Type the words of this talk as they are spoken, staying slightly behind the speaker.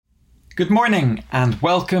Good morning and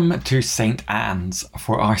welcome to St. Anne's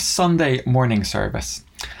for our Sunday morning service.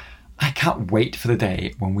 I can't wait for the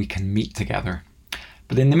day when we can meet together.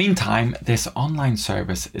 But in the meantime, this online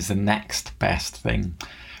service is the next best thing.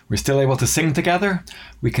 We're still able to sing together,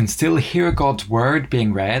 we can still hear God's word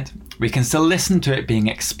being read, we can still listen to it being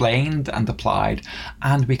explained and applied,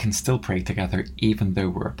 and we can still pray together even though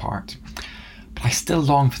we're apart. But I still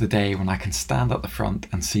long for the day when I can stand at the front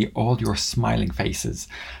and see all your smiling faces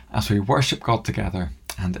as we worship God together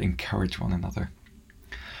and encourage one another.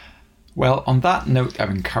 Well, on that note of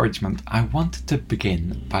encouragement, I wanted to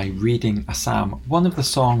begin by reading a psalm, one of the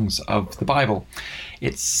songs of the Bible.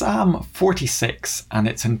 It's Psalm 46 and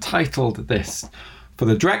it's entitled this, "For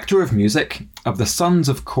the Director of Music of the Sons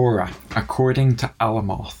of Korah, according to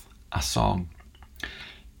Alamoth, a Song."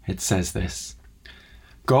 It says this,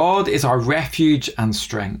 "God is our refuge and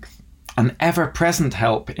strength, an ever-present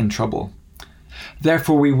help in trouble.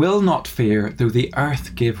 Therefore we will not fear though the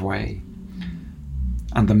earth give way,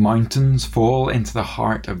 and the mountains fall into the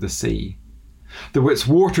heart of the sea, though its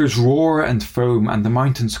waters roar and foam, and the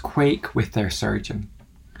mountains quake with their surging.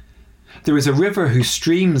 There is a river whose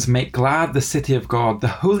streams make glad the city of God, the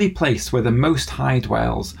holy place where the Most High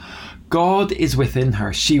dwells. God is within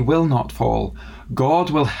her, she will not fall. God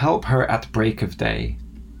will help her at break of day.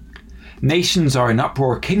 Nations are in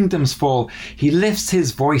uproar, kingdoms fall. He lifts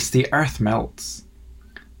his voice, the earth melts.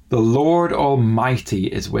 The Lord Almighty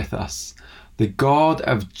is with us. The God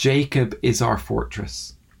of Jacob is our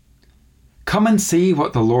fortress. Come and see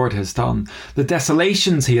what the Lord has done, the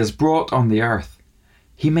desolations he has brought on the earth.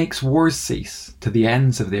 He makes wars cease to the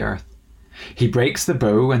ends of the earth. He breaks the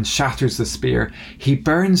bow and shatters the spear. He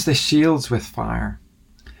burns the shields with fire.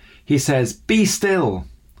 He says, 'Be still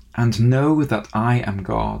and know that I am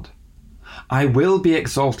God. I will be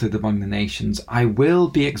exalted among the nations. I will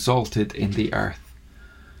be exalted in the earth.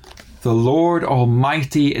 The Lord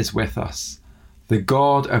Almighty is with us. The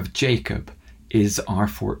God of Jacob is our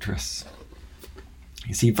fortress.'"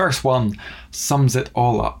 You see, verse 1 sums it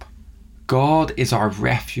all up. God is our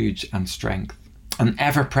refuge and strength, an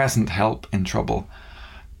ever-present help in trouble.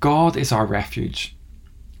 God is our refuge.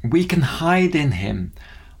 We can hide in him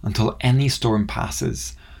until any storm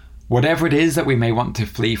passes. Whatever it is that we may want to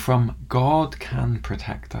flee from, God can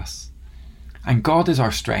protect us. And God is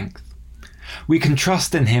our strength. We can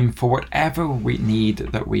trust in him for whatever we need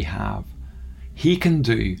that we have. He can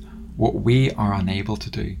do what we are unable to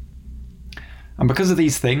do. And because of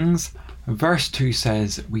these things, verse 2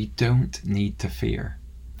 says we don't need to fear.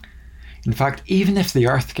 In fact, even if the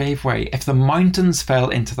earth gave way, if the mountains fell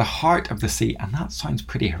into the heart of the sea, and that sounds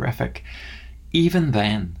pretty horrific, even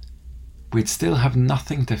then, we'd still have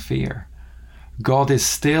nothing to fear. God is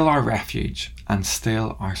still our refuge and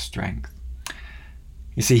still our strength.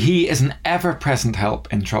 You see, he is an ever-present help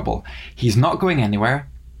in trouble. He's not going anywhere.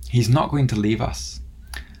 He's not going to leave us.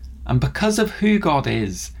 And because of who God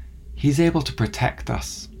is, he's able to protect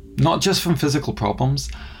us, not just from physical problems,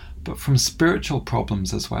 but from spiritual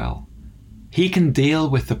problems as well. He can deal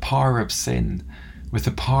with the power of sin, with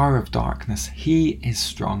the power of darkness. He is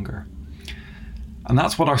stronger. And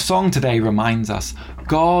that's what our song today reminds us.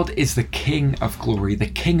 God is the King of glory, the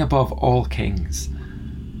King above all kings.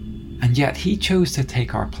 And yet he chose to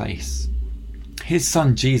take our place. His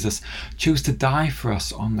son Jesus chose to die for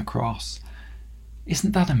us on the cross.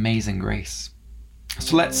 Isn't that amazing grace?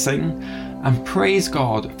 So let's sing and praise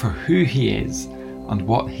God for who he is and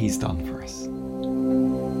what he's done for us.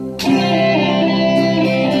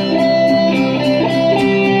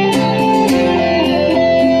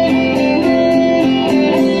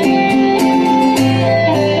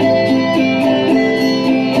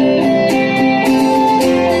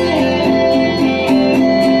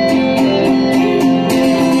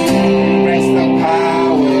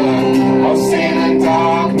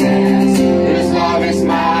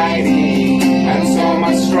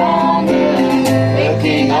 Stronger, the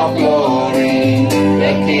King of glory.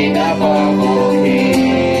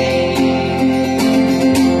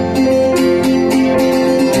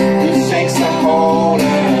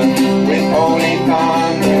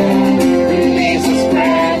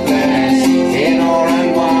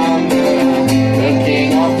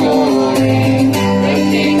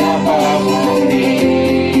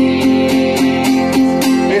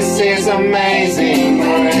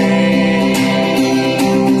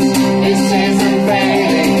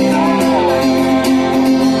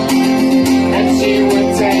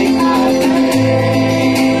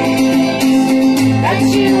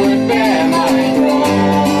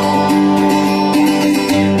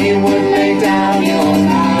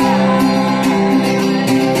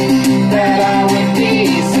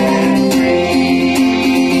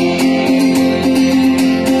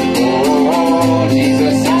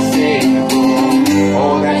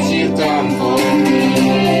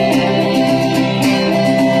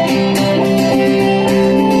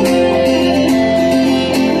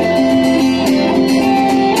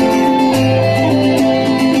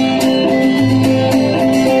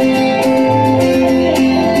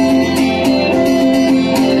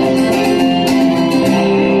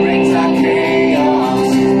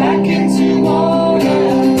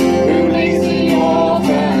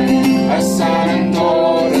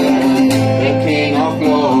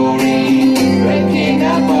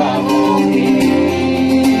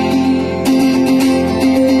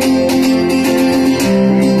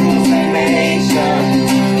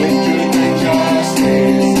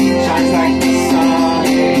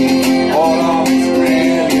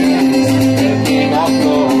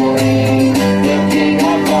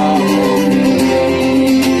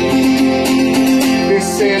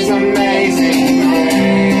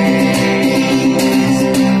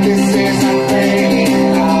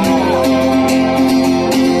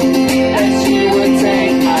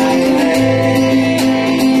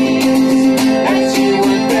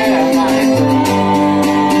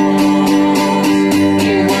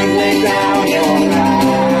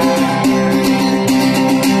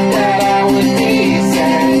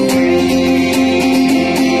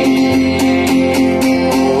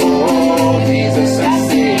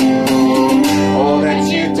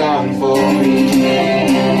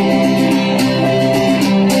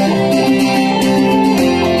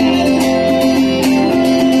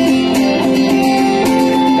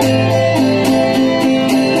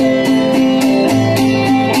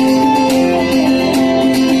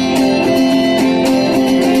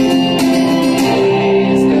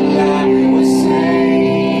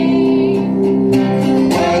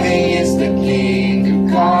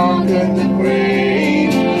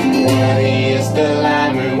 Worthy is the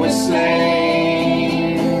Lamb who was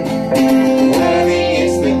slain. Worthy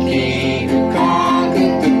is the King who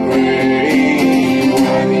conquered the grave.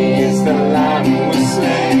 Worthy is the Lamb who was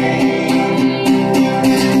slain.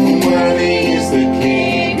 Worthy is the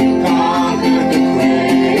King who conquered the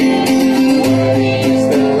grave. Worthy is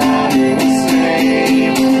the Lamb who was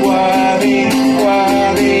slain. Worthy,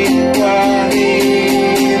 worthy, worthy.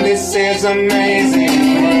 This is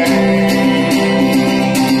amazing grace.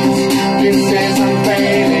 This is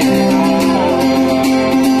unfailing love.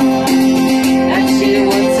 That you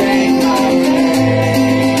would take my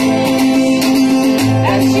place.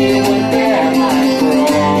 That you would bear my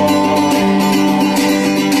cross.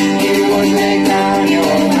 You would lay down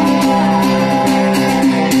your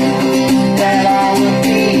life. That I would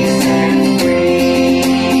be set free.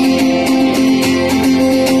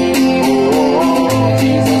 Oh,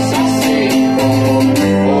 Jesus, I sing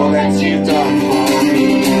all that you've done for me.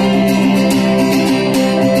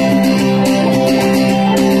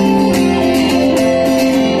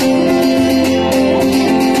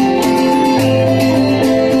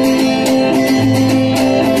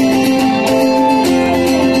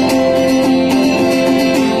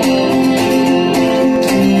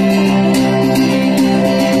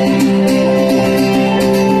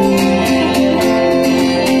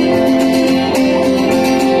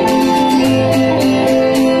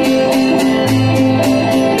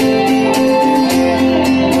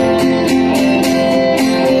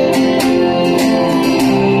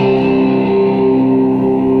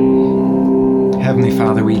 Heavenly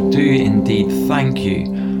Father, we do indeed thank you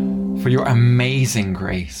for your amazing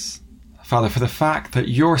grace. Father, for the fact that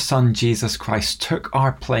your Son Jesus Christ took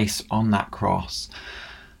our place on that cross,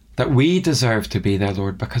 that we deserve to be there,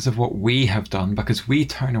 Lord, because of what we have done, because we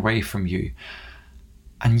turn away from you.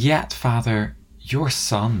 And yet, Father, your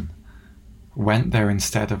Son went there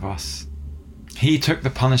instead of us. He took the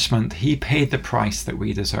punishment, he paid the price that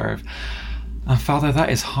we deserve. And Father, that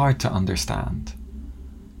is hard to understand.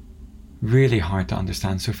 Really hard to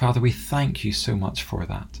understand. So Father, we thank you so much for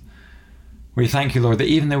that. We thank you, Lord, that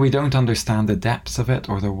even though we don't understand the depths of it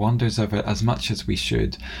or the wonders of it as much as we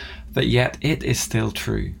should, that yet it is still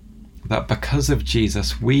true, that because of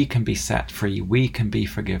Jesus we can be set free, we can be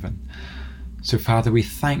forgiven. So Father, we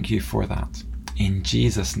thank you for that. In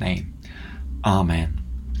Jesus' name, Amen.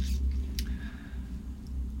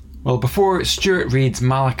 Well, before Stuart reads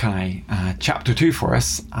Malachi chapter 2 for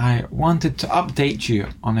us, I wanted to update you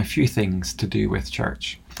on a few things to do with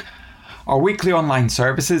church. Our weekly online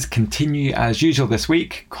services continue as usual this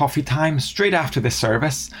week. Coffee time straight after this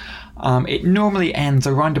service. It normally ends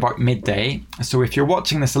around about midday, so if you're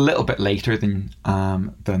watching this a little bit later than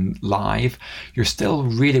live, you're still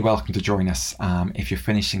really welcome to join us if you're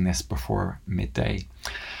finishing this before midday.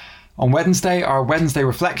 On Wednesday, our Wednesday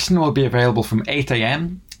reflection will be available from 8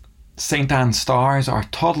 a.m. St. Anne Stars, our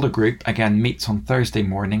toddler group, again meets on Thursday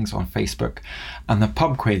mornings on Facebook, and the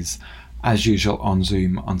pub quiz, as usual, on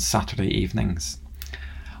Zoom on Saturday evenings.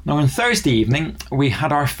 Now on Thursday evening, we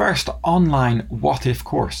had our first online What If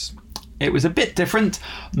course. It was a bit different,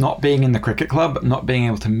 not being in the cricket club, not being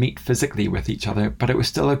able to meet physically with each other, but it was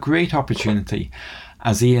still a great opportunity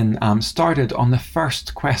as Ian started on the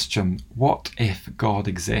first question, what if God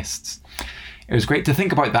exists? It was great to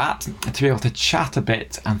think about that, to be able to chat a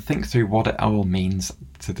bit and think through what it all means,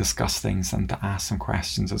 to discuss things and to ask some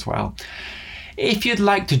questions as well. If you'd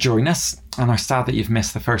like to join us and are sad that you've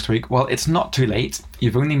missed the first week, well, it's not too late.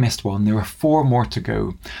 You've only missed one. There are 4 more to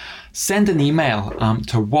go. Send an email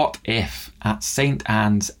to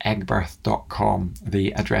whatif@saintannesegbirth.com.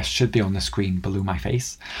 The address should be on the screen below my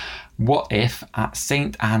face.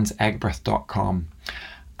 whatif@saintannesegbirth.com.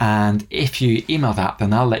 And if you email that,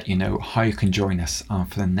 then I'll let you know how you can join us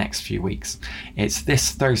for the next few weeks. It's this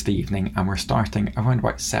Thursday evening and we're starting around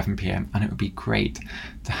about 7 p.m. and it would be great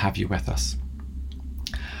to have you with us.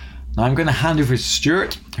 Now I'm going to hand over to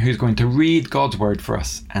Stuart, who's going to read God's word for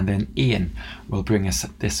us, and then Ian will bring us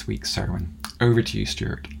this week's sermon. Over to you,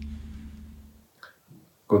 Stuart.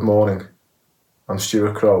 Good morning. I'm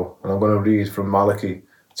Stuart Crow and I'm going to read from Malachi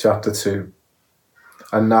chapter 2.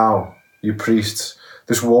 And now, you priests,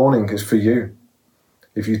 this warning is for you.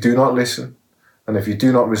 If you do not listen, and if you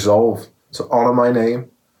do not resolve to honour my name,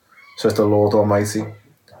 says the Lord Almighty,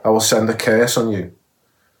 I will send a curse on you,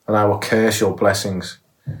 and I will curse your blessings.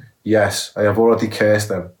 Yes, I have already cursed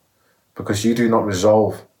them, because you do not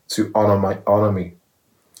resolve to honour me.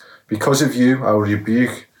 Because of you, I will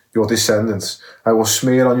rebuke your descendants. I will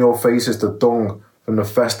smear on your faces the dung from the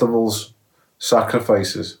festivals,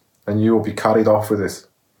 sacrifices, and you will be carried off with it.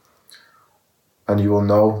 And you will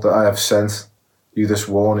know that I have sent you this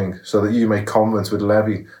warning, so that you may convent with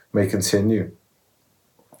Levi may continue,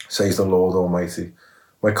 says the Lord Almighty.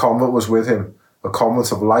 My convent was with him, a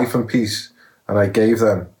convent of life and peace, and I gave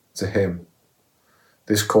them to him.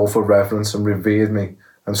 This called for reverence and revered me,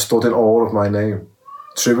 and stood in awe of my name.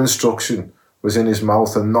 True instruction was in his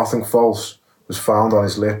mouth, and nothing false was found on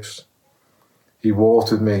his lips. He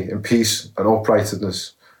walked with me in peace and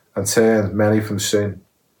uprightness, and turned many from sin.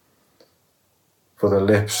 For the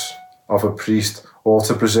lips of a priest ought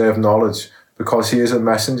to preserve knowledge, because he is a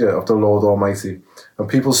messenger of the Lord Almighty, and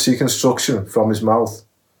people seek instruction from his mouth.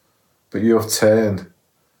 But you have turned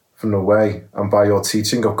from the way, and by your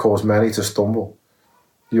teaching have caused many to stumble.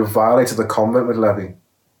 You have violated the covenant with Levi,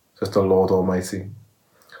 says the Lord Almighty.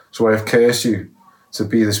 So I have cursed you to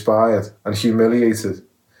be despised and humiliated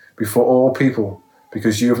before all people,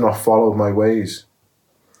 because you have not followed my ways,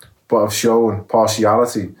 but have shown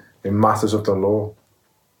partiality in matters of the law.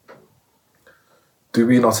 Do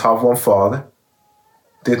we not have one Father?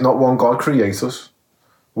 Did not one God create us?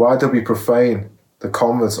 Why did we profane the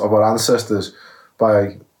covenants of our ancestors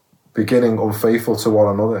by beginning unfaithful to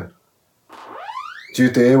one another?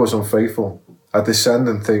 Judea was unfaithful, a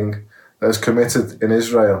descendant thing that is committed in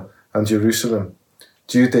Israel and Jerusalem.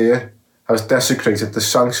 Judea has desecrated the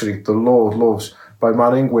sanctuary the Lord loves by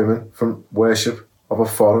marrying women from worship of a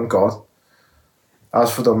foreign god.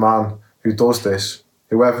 As for the man who does this,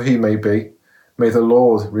 whoever he may be, may the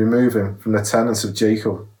Lord remove him from the tenants of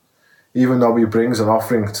Jacob, even though he brings an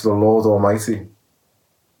offering to the Lord Almighty.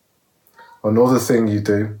 Another thing you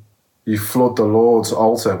do, you flood the Lord's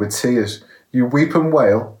altar with tears. You weep and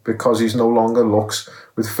wail because he no longer looks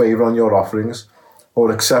with favour on your offerings,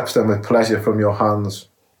 or accepts them with pleasure from your hands.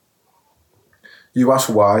 You ask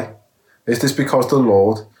why? Is this because the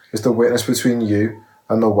Lord is the witness between you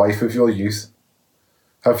and the wife of your youth?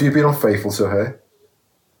 Have you been unfaithful to her,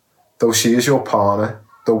 though she is your partner,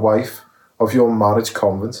 the wife of your marriage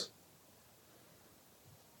convent?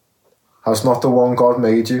 Has not the one God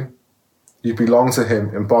made you? You belong to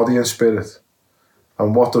him in body and spirit.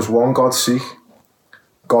 And what does one God seek?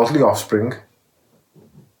 Godly offspring.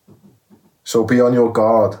 So be on your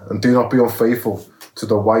guard, and do not be unfaithful to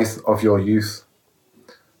the wife of your youth.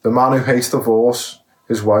 The man who hates divorce,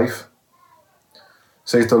 his wife,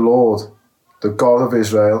 says the Lord, the God of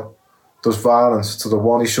Israel, does violence to the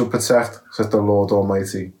one he should protect, says the Lord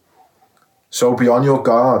Almighty. So be on your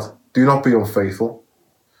guard, do not be unfaithful.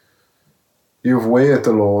 You have wearied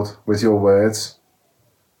the Lord with your words.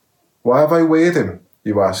 Why have I wearied him,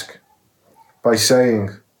 you ask? By saying,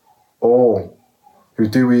 all who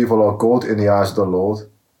do evil are good in the eyes of the Lord,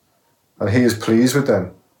 and he is pleased with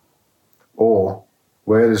them. Or,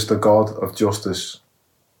 where is the God of justice?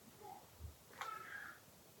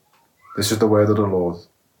 This is the word of the Lord.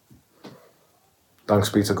 Thanks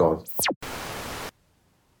be to God.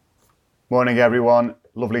 Morning, everyone.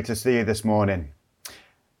 Lovely to see you this morning.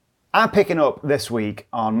 I'm picking up this week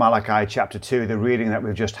on Malachi chapter 2, the reading that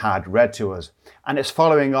we've just had read to us. And it's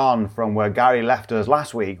following on from where Gary left us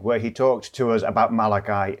last week, where he talked to us about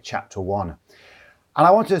Malachi chapter 1. And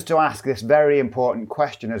I want us to ask this very important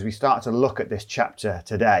question as we start to look at this chapter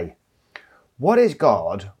today. What is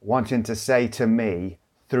God wanting to say to me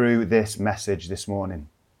through this message this morning?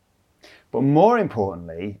 But more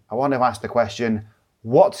importantly, I want to ask the question,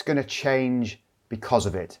 what's going to change because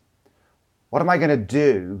of it? What am I going to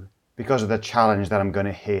do because of the challenge that I'm going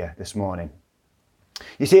to hear this morning?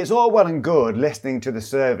 You see, it's all well and good listening to the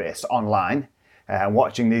service online and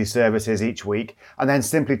watching these services each week and then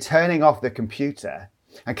simply turning off the computer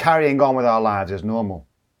and carrying on with our lives as normal.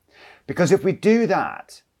 Because if we do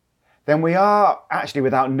that, then we are actually,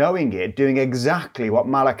 without knowing it, doing exactly what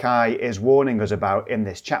Malachi is warning us about in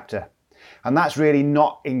this chapter. And that's really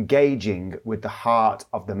not engaging with the heart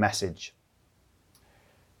of the message.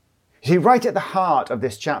 You see, right at the heart of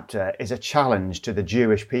this chapter is a challenge to the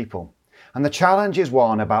Jewish people. And the challenge is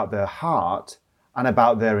one about their heart and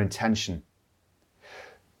about their intention.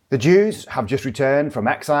 The Jews have just returned from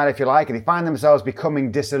exile, if you like, and they find themselves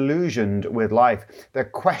becoming disillusioned with life. They're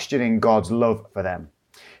questioning God's love for them.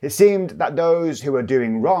 It seemed that those who are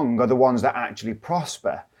doing wrong are the ones that actually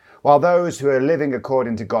prosper, while those who are living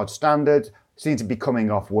according to God's standards seem to be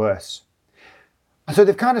coming off worse. And so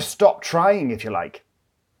they've kind of stopped trying, if you like.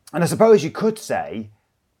 And I suppose you could say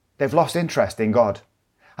they've lost interest in God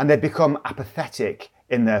and they've become apathetic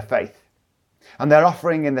in their faith. And their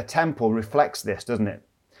offering in the temple reflects this, doesn't it?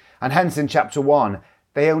 And hence in chapter 1,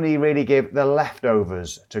 they only really give the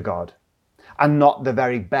leftovers to God and not the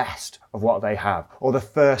very best of what they have or the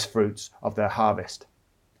first fruits of their harvest.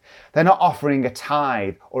 They're not offering a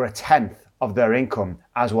tithe or a tenth of their income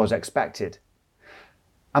as was expected.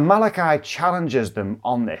 And Malachi challenges them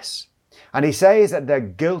on this. And he says that they're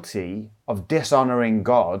guilty of dishonouring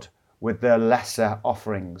God with their lesser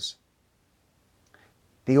offerings.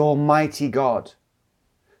 The Almighty God,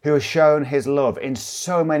 who has shown his love in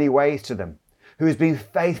so many ways to them, who has been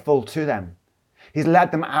faithful to them. He's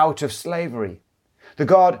led them out of slavery. The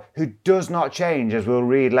God who does not change, as we'll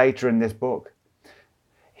read later in this book.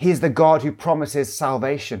 He's the God who promises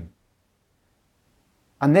salvation.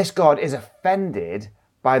 And this God is offended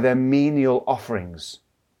by their menial offerings.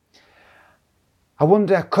 I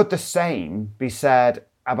wonder, could the same be said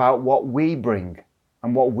about what we bring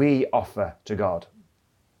and what we offer to God?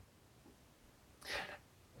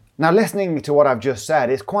 Now, listening to what I've just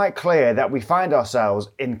said, it's quite clear that we find ourselves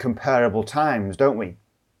in comparable times, don't we?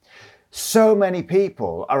 So many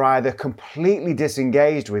people are either completely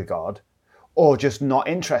disengaged with God or just not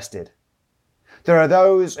interested. There are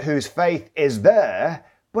those whose faith is there,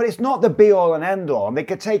 but it's not the be-all and end-all, and they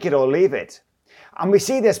could take it or leave it. And we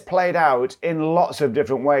see this played out in lots of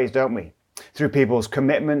different ways, don't we? Through people's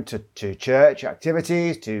commitment to church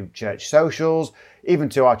activities, to church socials, even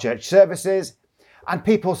to our church services. And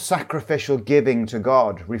people's sacrificial giving to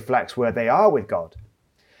God reflects where they are with God.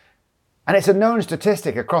 And it's a known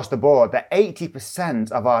statistic across the board that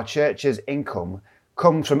 80% of our church's income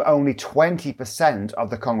comes from only 20% of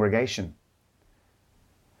the congregation.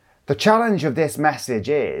 The challenge of this message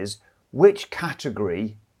is, which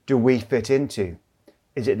category do we fit into?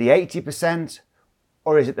 Is it the 80%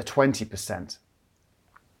 or is it the 20%?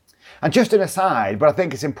 And just an aside, but I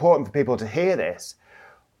think it's important for people to hear this,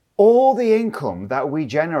 all the income that we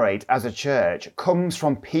generate as a church comes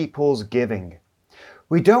from people's giving.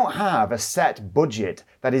 We don't have a set budget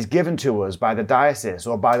that is given to us by the diocese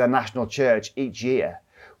or by the national church each year.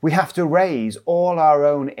 We have to raise all our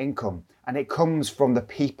own income, and it comes from the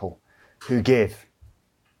people who give.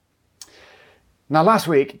 Now, last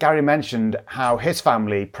week, Gary mentioned how his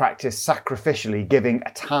family practiced sacrificially giving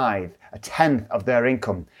a tithe, a tenth of their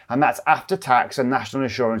income, and that's after tax and national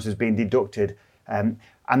insurance has been deducted, and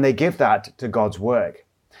they give that to God's work.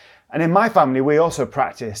 And in my family, we also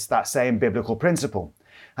practice that same biblical principle.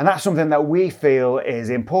 And that's something that we feel is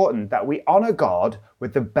important, that we honour God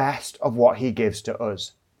with the best of what he gives to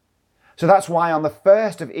us. So that's why on the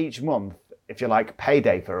first of each month, if you like,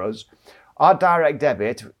 payday for us, our direct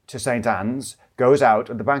debit to St. Anne's goes out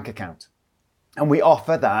of the bank account. And we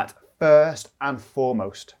offer that first and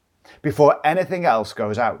foremost, before anything else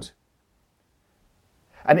goes out.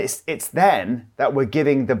 And it's then that we're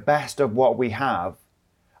giving the best of what we have,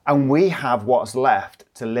 and we have what's left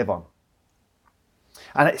to live on.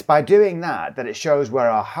 And it's by doing that that it shows where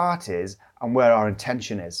our heart is and where our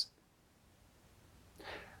intention is.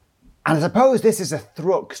 And I suppose this is a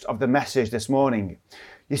thrust of the message this morning.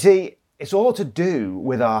 You see, it's all to do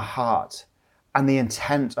with our heart and the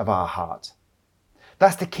intent of our heart.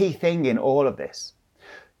 That's the key thing in all of this.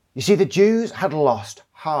 You see, the Jews had lost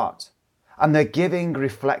heart, and their giving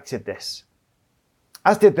reflected this,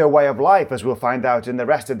 as did their way of life, as we'll find out in the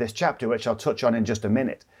rest of this chapter, which I'll touch on in just a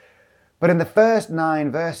minute. But in the first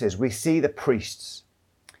 9 verses, we see the priests.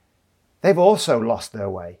 They've also lost their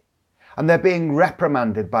way, and they're being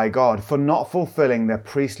reprimanded by God for not fulfilling their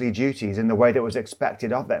priestly duties in the way that was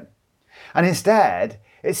expected of them. And instead,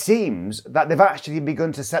 it seems that they've actually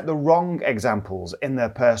begun to set the wrong examples in their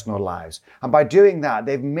personal lives. And by doing that,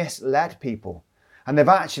 they've misled people. And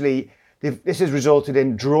this has resulted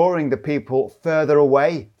in drawing the people further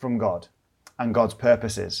away from God and God's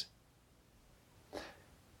purposes.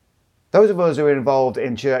 Those of us who are involved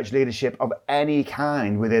in church leadership of any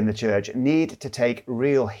kind within the church need to take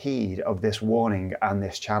real heed of this warning and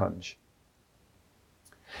this challenge.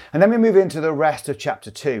 And then we move into the rest of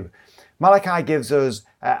chapter 2. Malachi gives us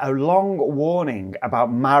a long warning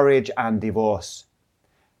about marriage and divorce.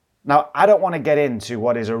 Now, I don't want to get into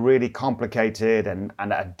what is a really complicated and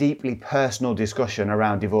a deeply personal discussion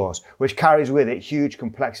around divorce, which carries with it huge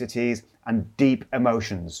complexities and deep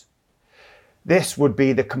emotions. This would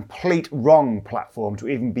be the complete wrong platform to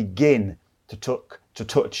even begin to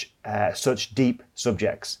touch such deep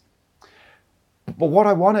subjects. But what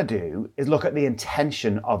I want to do is look at the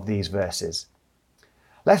intention of these verses.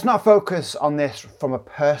 Let's not focus on this from a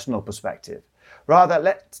personal perspective. Rather,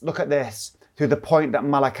 let's look at this through the point that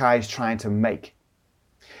Malachi is trying to make.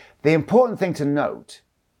 The important thing to note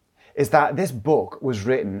is that this book was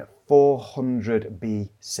written 400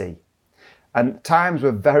 BC, and times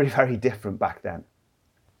were very, very different back then.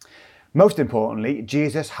 Most importantly,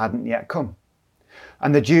 Jesus hadn't yet come,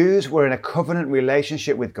 and the Jews were in a covenant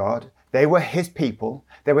relationship with God. They were his people.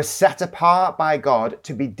 They were set apart by God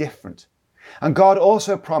to be different. And God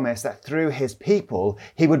also promised that through his people,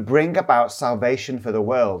 he would bring about salvation for the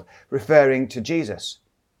world, referring to Jesus.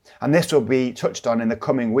 And this will be touched on in the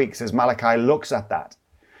coming weeks as Malachi looks at that.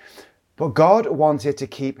 But God wanted to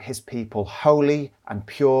keep his people holy and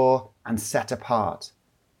pure and set apart.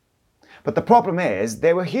 But the problem is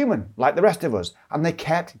they were human, like the rest of us, and they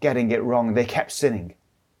kept getting it wrong. They kept sinning.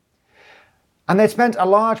 And they'd spent a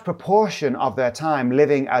large proportion of their time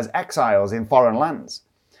living as exiles in foreign lands.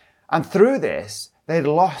 And through this, they'd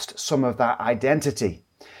lost some of that identity.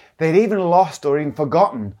 They'd even lost or even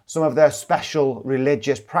forgotten some of their special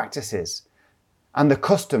religious practices and the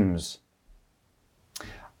customs.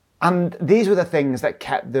 And these were the things that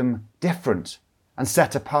kept them different and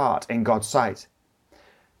set apart in God's sight.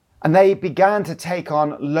 And they began to take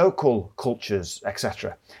on local cultures,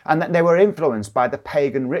 etc. And that they were influenced by the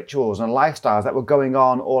pagan rituals and lifestyles that were going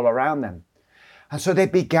on all around them. And so they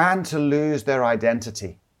began to lose their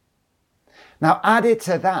identity. Now, added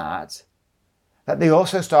to that they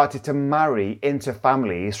also started to marry into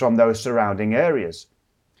families from those surrounding areas,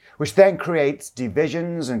 which then creates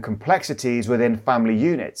divisions and complexities within family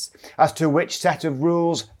units as to which set of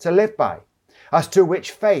rules to live by, as to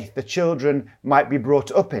which faith the children might be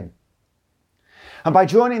brought up in. And by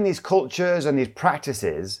joining these cultures and these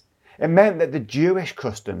practices, it meant that the Jewish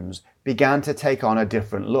customs began to take on a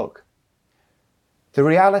different look. The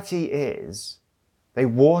reality is, they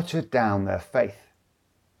watered down their faith.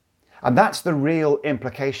 And that's the real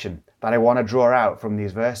implication that I want to draw out from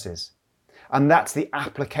these verses. And that's the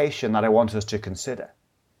application that I want us to consider.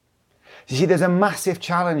 You see, there's a massive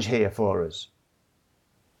challenge here for us.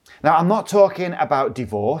 Now, I'm not talking about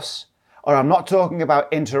divorce, or I'm not talking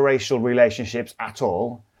about interracial relationships at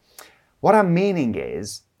all. What I'm meaning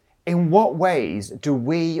is, in what ways do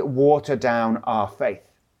we water down our faith?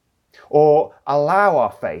 Or allow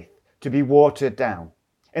our faith to be watered down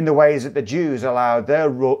in the ways that the Jews allowed their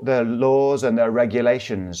laws and their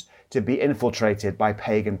regulations to be infiltrated by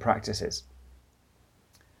pagan practices?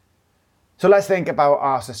 So let's think about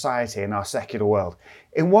our society and our secular world.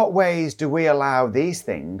 In what ways do we allow these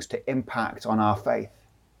things to impact on our faith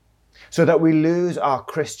so that we lose our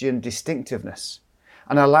Christian distinctiveness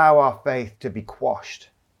and allow our faith to be quashed?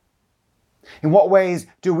 In what ways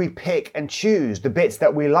do we pick and choose the bits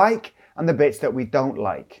that we like and the bits that we don't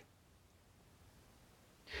like?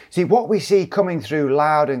 See, what we see coming through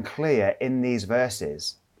loud and clear in these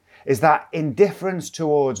verses is that indifference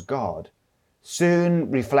towards God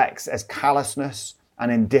soon reflects as callousness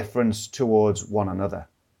and indifference towards one another.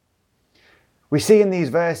 We see in these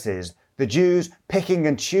verses the Jews picking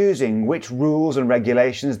and choosing which rules and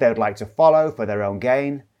regulations they would like to follow for their own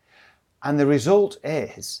gain, and the result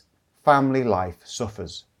is family life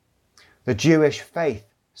suffers. The Jewish faith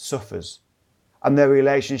suffers, and their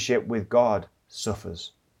relationship with God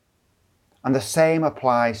suffers. And the same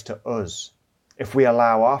applies to us if we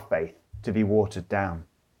allow our faith to be watered down.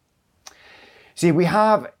 See, we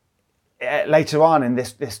have later on in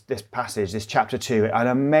this passage, this chapter 2, an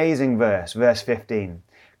amazing verse, verse 15.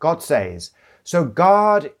 God says, "So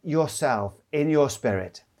guard yourself in your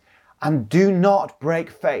spirit, and do not break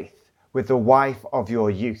faith with the wife of your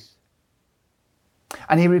youth."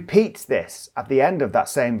 And he repeats this at the end of that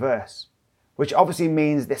same verse, which obviously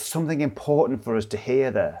means there's something important for us to hear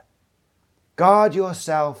there. Guard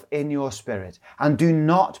yourself in your spirit, and do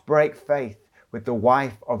not break faith with the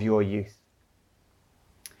wife of your youth.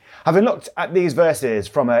 Having looked at these verses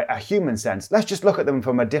from a human sense, let's just look at them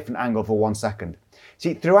from a different angle for 1 second.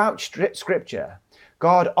 See, throughout Scripture,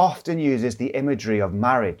 God often uses the imagery of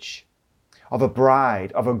marriage, of a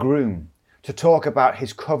bride, of a groom, to talk about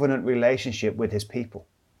his covenant relationship with his people.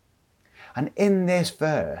 And in this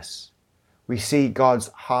verse, we see God's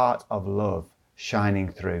heart of love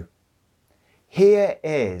shining through. Here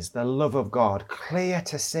is the love of God clear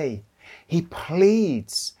to see. He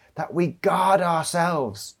pleads that we guard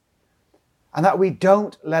ourselves and that we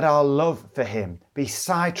don't let our love for him be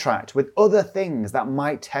sidetracked with other things that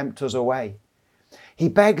might tempt us away. He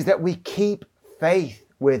begs that we keep faith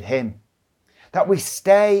with him, that we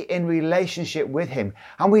stay in relationship with him,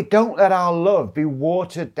 and we don't let our love be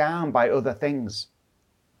watered down by other things.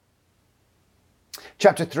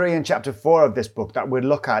 Chapter 3 and chapter 4 of this book that we'll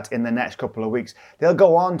look at in the next couple of weeks, they'll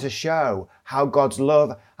go on to show how God's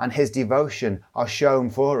love and his devotion are shown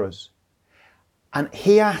for us. And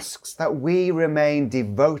he asks that we remain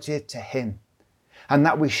devoted to him, and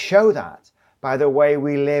that we show that by the way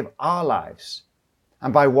we live our lives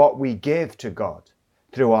and by what we give to God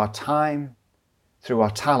through our time, through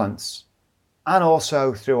our talents, and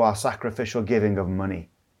also through our sacrificial giving of money.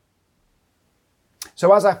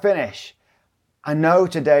 So as I finish, I know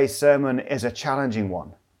today's sermon is a challenging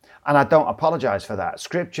one, And I don't apologise for that.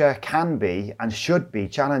 Scripture can be and should be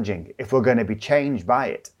challenging if we're going to be changed by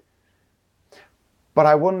it. But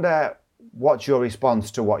I wonder, what's your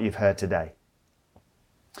response to what you've heard today?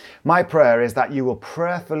 My prayer is that you will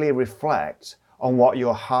prayerfully reflect on what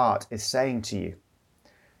your heart is saying to you.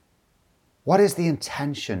 What is the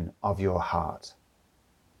intention of your heart?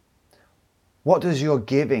 What does your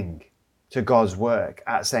giving to God's work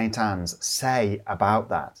at St. Anne's say about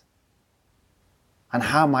that? And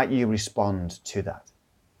how might you respond to that?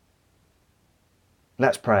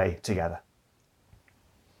 Let's pray together.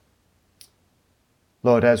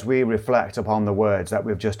 Lord, as we reflect upon the words that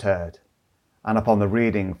we've just heard and upon the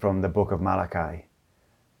reading from the book of Malachi,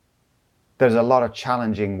 there's a lot of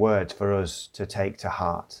challenging words for us to take to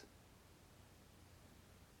heart.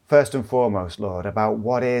 First and foremost, Lord, about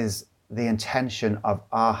what is the intention of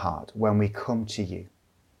our heart when we come to you.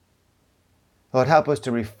 Lord, help us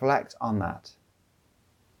to reflect on that.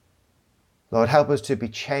 Lord, help us to be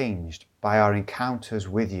changed by our encounters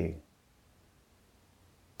with you.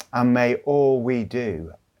 And may all we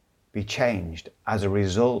do be changed as a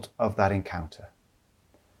result of that encounter.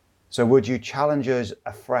 So would you challenge us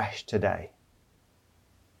afresh today?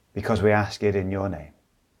 Because we ask it in your name.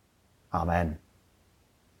 Amen.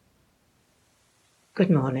 Good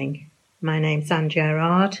morning. My name's Anne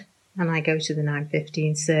Gerard and I go to the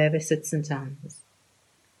 9:15 service at St. Anne's.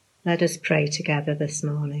 Let us pray together this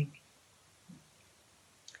morning.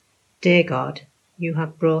 Dear God, you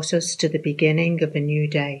have brought us to the beginning of a new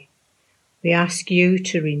day. We ask you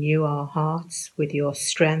to renew our hearts with your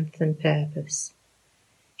strength and purpose.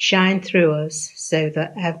 Shine through us so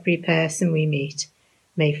that every person we meet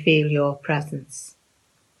may feel your presence.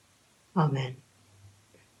 Amen.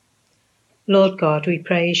 Lord God, we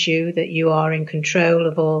praise you that you are in control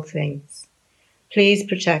of all things. Please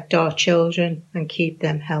protect our children and keep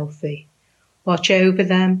them healthy. Watch over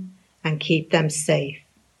them and keep them safe.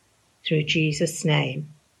 Through Jesus' name.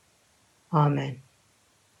 Amen.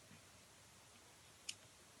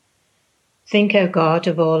 Think, O God,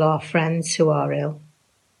 of all our friends who are ill.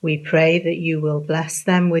 We pray that you will bless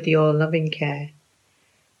them with your loving care.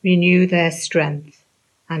 Renew their strength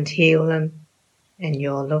and heal them in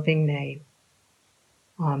your loving name.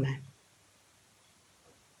 Amen.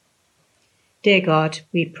 Dear God,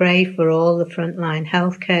 we pray for all the frontline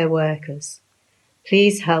healthcare workers.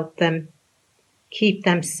 Please help them, keep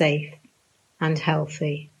them safe and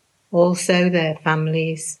healthy, also their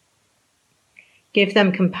families. Give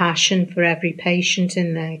them compassion for every patient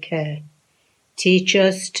in their care. Teach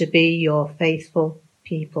us to be your faithful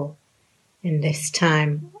people in this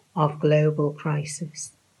time of global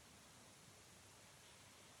crisis.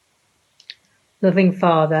 Loving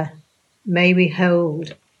Father, may we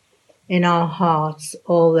hold in our hearts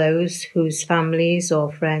all those whose families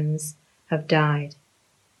or friends have died.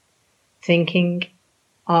 Thinking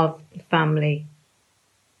of the family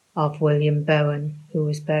of William Bowen, who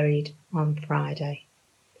was buried on Friday.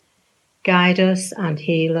 Guide us and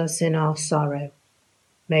heal us in our sorrow.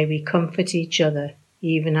 May we comfort each other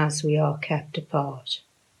even as we are kept apart.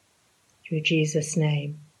 Through Jesus'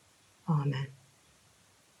 name, Amen.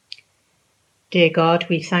 Dear God,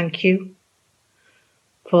 we thank you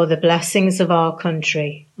for the blessings of our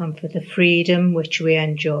country and for the freedom which we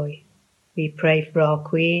enjoy. We pray for our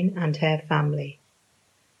Queen and her family,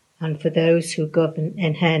 and for those who govern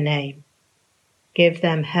in her name. Give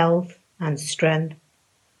them health and strength,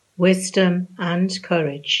 wisdom and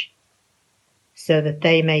courage, so that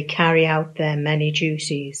they may carry out their many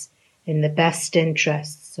duties in the best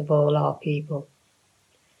interests of all our people.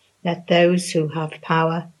 Let those who have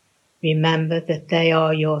power remember that they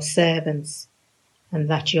are your servants and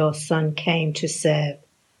that your Son came to serve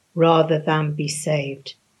rather than be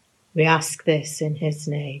saved. We ask this in his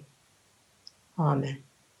name. Amen.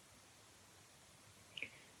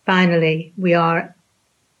 Finally, we are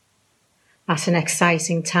at an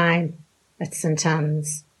exciting time at St.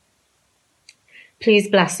 Anne's. Please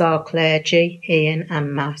bless our clergy, Ian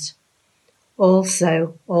and Matt.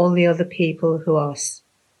 Also, all the other people who are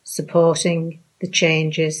supporting the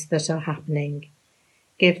changes that are happening.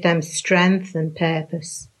 Give them strength and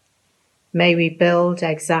purpose. May we build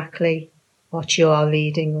exactly what you are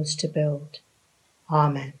leading us to build.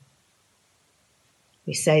 Amen.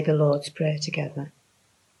 We say the Lord's Prayer together.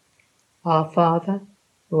 Our Father,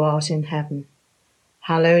 who art in heaven,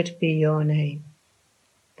 hallowed be your name.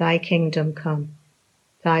 Thy kingdom come,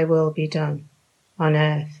 thy will be done, on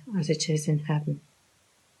earth as it is in heaven.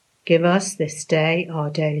 Give us this day our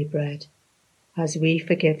daily bread, as we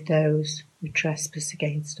forgive those who trespass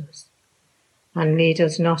against us. And lead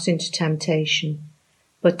us not into temptation,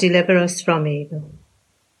 but deliver us from evil.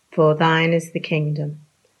 For thine is the kingdom,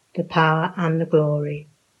 the power and the glory,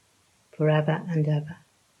 forever and ever.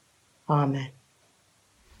 Amen.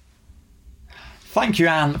 Thank you,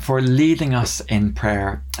 Anne, for leading us in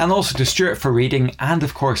prayer, and also to Stuart for reading, and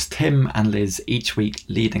of course Tim and Liz each week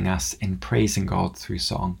leading us in praising God through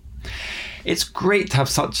song. It's great to have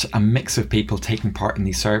such a mix of people taking part in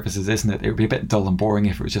these services, isn't it? It would be a bit dull and boring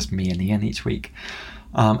if it was just me and Ian each week.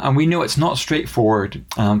 And we know it's not straightforward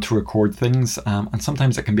to record things, and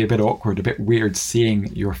sometimes it can be a bit awkward, a bit weird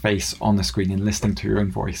seeing your face on the screen and listening to your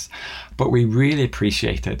own voice. But we really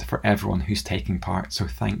appreciate it for everyone who's taking part, so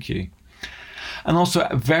thank you. And also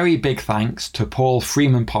a very big thanks to Paul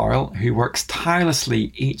Freeman-Powell, who works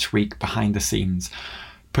tirelessly each week behind the scenes,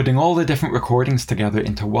 putting all the different recordings together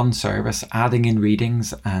into one service, adding in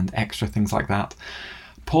readings and extra things like that.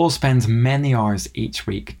 Paul spends many hours each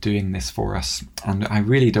week doing this for us, and I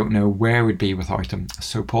really don't know where we'd be without him.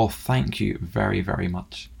 So Paul, thank you very, very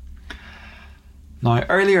much. Now,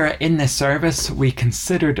 earlier in this service, we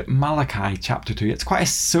considered Malachi chapter 2. It's quite a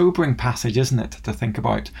sobering passage, isn't it, to think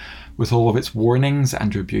about, with all of its warnings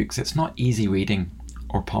and rebukes. It's not easy reading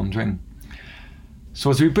or pondering.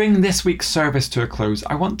 So as we bring this week's service to a close,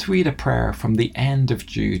 I want to read a prayer from the end of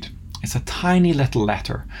Jude. It's a tiny little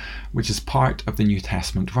letter, which is part of the New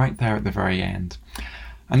Testament, right there at the very end.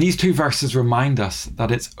 And these two verses remind us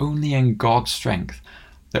that it's only in God's strength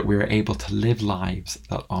that we are able to live lives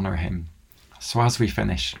that honour him. So as we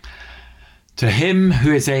finish, to him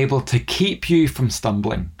who is able to keep you from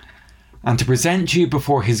stumbling and to present you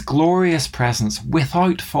before his glorious presence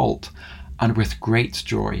without fault and with great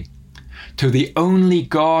joy, to the only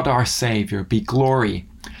God our Saviour be glory,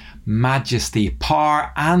 majesty,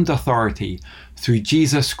 power and authority through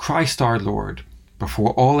Jesus Christ our Lord,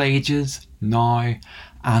 before all ages, now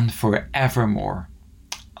and forevermore.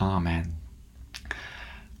 Amen.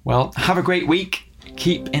 Well, have a great week.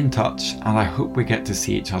 Keep in touch, and I hope we get to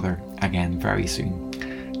see each other again very soon.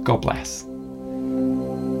 God bless.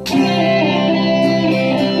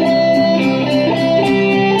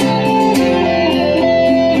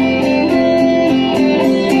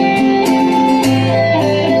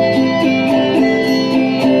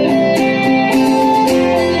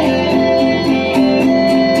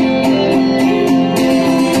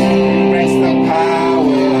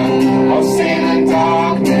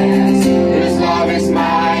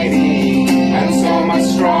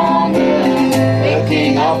 Stronger, the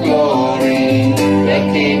King of glory.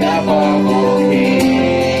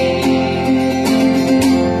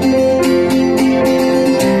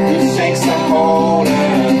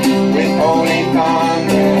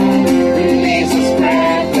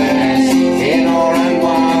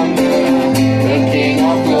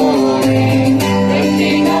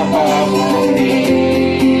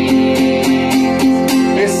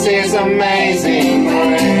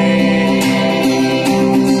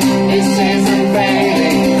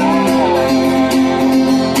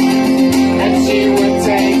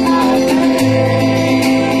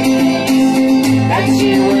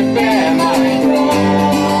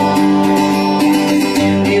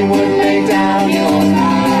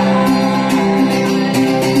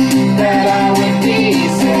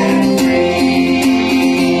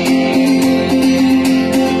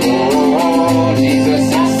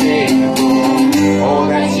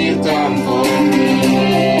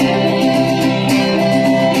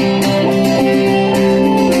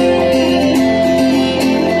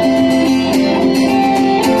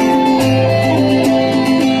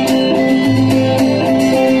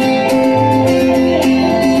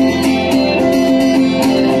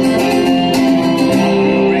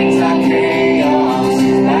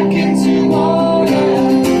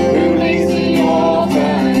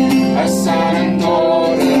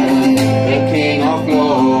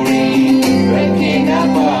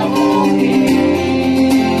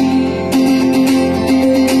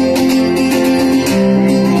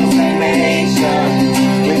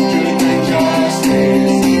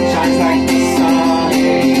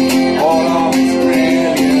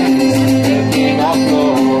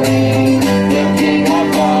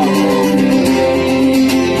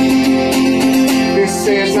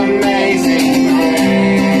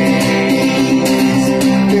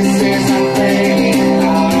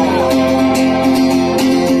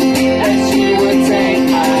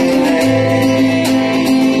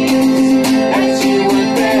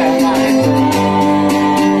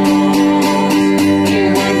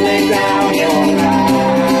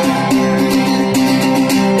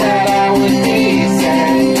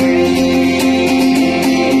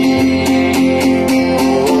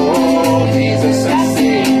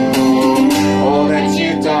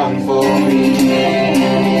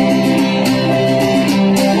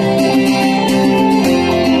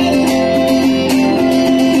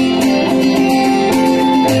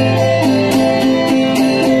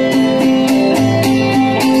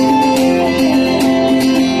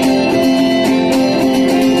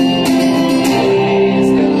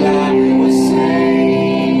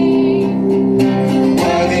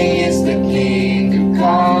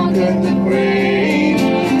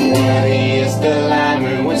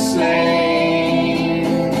 slain.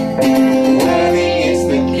 Worthy is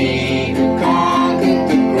the King who conquered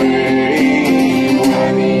the grave.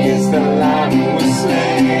 Worthy is the Lamb who was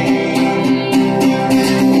slain.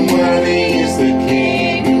 Worthy is the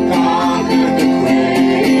King who conquered the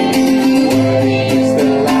grave. Worthy is the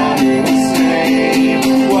Lamb who was slain.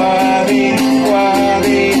 Worthy,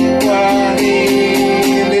 worthy, worthy.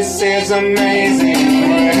 This is amazing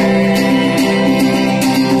grace.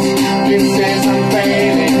 This is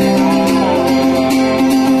unfailing love.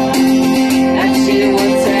 That you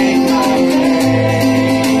would take my place.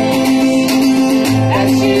 That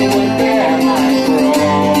you would bear my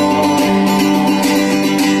cross.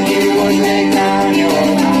 You would lay down your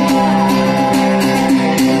life.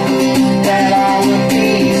 That I would be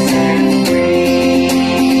set free.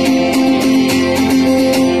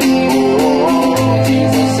 Oh,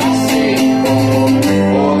 Jesus, I sing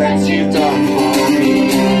all that you've done for me.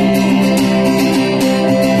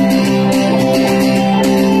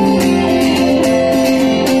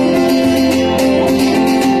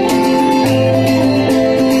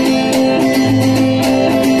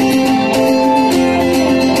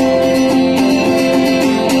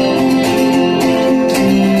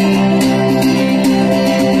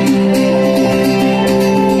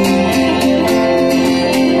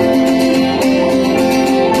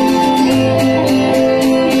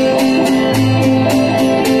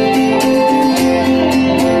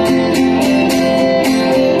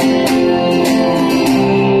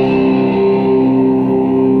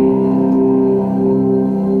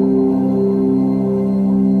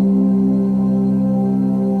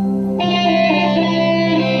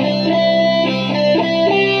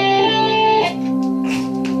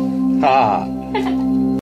 Ah,